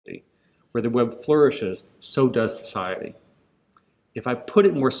Where the web flourishes, so does society. If I put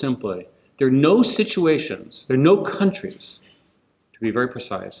it more simply, there are no situations, there are no countries, to be very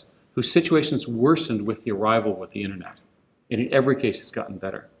precise, whose situations worsened with the arrival of the internet. And in every case, it's gotten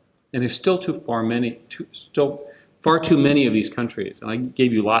better. And there's still far too many of these countries, and I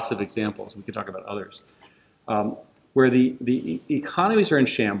gave you lots of examples, we could talk about others, where the economies are in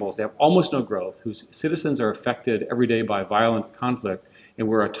shambles, they have almost no growth, whose citizens are affected every day by violent conflict, and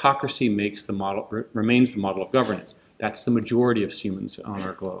where autocracy remains the model of governance. That's the majority of humans on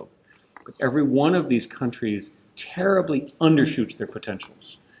our globe. But every one of these countries terribly undershoots their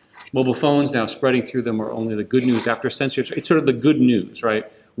potentials. Mobile phones now spreading through them are only the good news after a century. It's sort of the good news,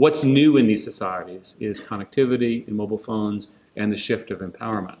 right? What's new in these societies is connectivity in mobile phones and the shift of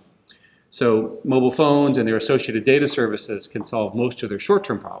empowerment. So mobile phones and their associated data services can solve most of their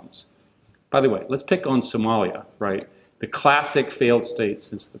short-term problems. By the way, let's pick on Somalia, right? The classic failed state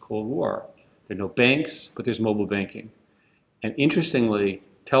since the Cold War. There are no banks, but there's mobile banking. And interestingly,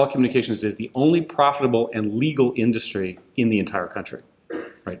 telecommunications is the only profitable and legal industry in the entire country.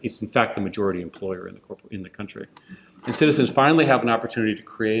 Right? It's in fact the majority employer in the country. And citizens finally have an opportunity to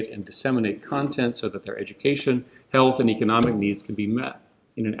create and disseminate content so that their education, health, and economic needs can be met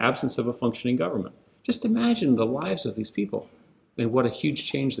in an absence of a functioning government. Just imagine the lives of these people and what a huge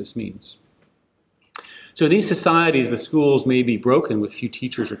change this means. So in these societies, the schools may be broken with few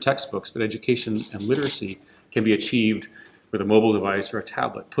teachers or textbooks, but education and literacy can be achieved with a mobile device or a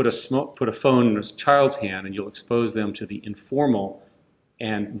tablet. Put a phone in a child's hand and you'll expose them to the informal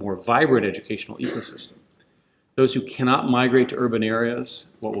and more vibrant educational ecosystem. Those who cannot migrate to urban areas,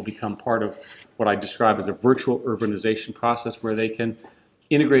 what will become part of what I describe as a virtual urbanization process where they can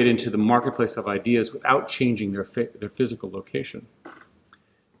integrate into the marketplace of ideas without changing their physical location.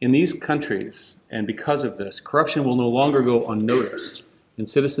 In these countries, and because of this, corruption will no longer go unnoticed, and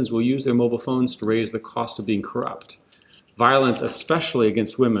citizens will use their mobile phones to raise the cost of being corrupt. Violence, especially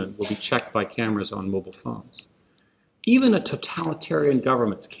against women, will be checked by cameras on mobile phones. Even a totalitarian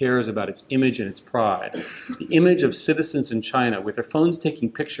government cares about its image and its pride. The image of citizens in China with their phones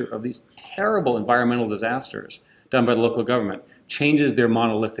taking picture of these terrible environmental disasters done by the local government changes their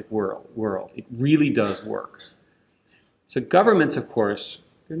monolithic world. It really does work. So governments, of course,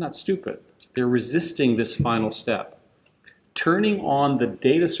 they're not stupid. They're resisting this final step. Turning on the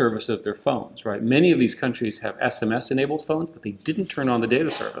data service of their phones, right? Many of these countries have SMS-enabled phones, but they didn't turn on the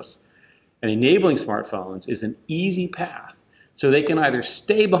data service. And enabling smartphones is an easy path. So they can either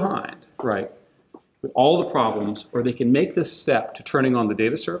stay behind, right, with all the problems, or they can make this step to turning on the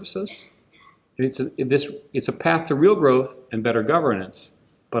data services. And it's a path to real growth and better governance,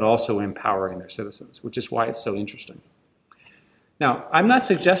 but also empowering their citizens, which is why it's so interesting. Now, I'm not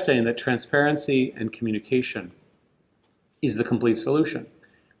suggesting that transparency and communication is the complete solution.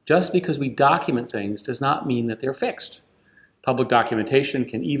 Just because we document things does not mean that they're fixed. Public documentation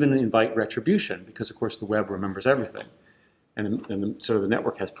can even invite retribution because, of course, the web remembers everything. And sort of the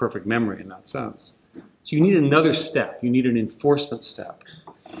network has perfect memory in that sense. So you need another step. You need an enforcement step.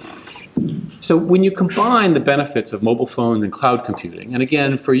 So when you combine the benefits of mobile phones and cloud computing, and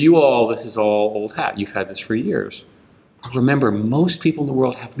again, for you all, this is all old hat. You've had this for years. Remember, most people in the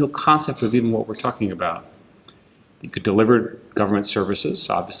world have no concept of even what we're talking about. You could deliver government services,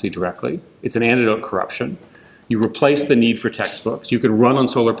 obviously, directly. It's an antidote to corruption. You replace the need for textbooks. You can run on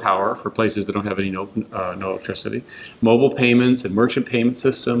solar power for places that don't have any no electricity. Mobile payments and merchant payment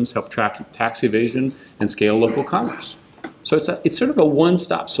systems help track tax evasion and scale local commerce. So it's sort of a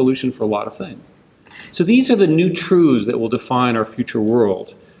one-stop solution for a lot of things. So these are the new truths that will define our future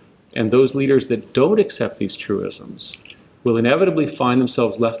world. And those leaders that don't accept these truisms will inevitably find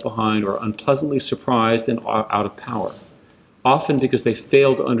themselves left behind or unpleasantly surprised and out of power. Often because they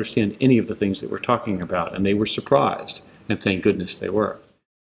failed to understand any of the things that we're talking about, and they were surprised, and thank goodness they were.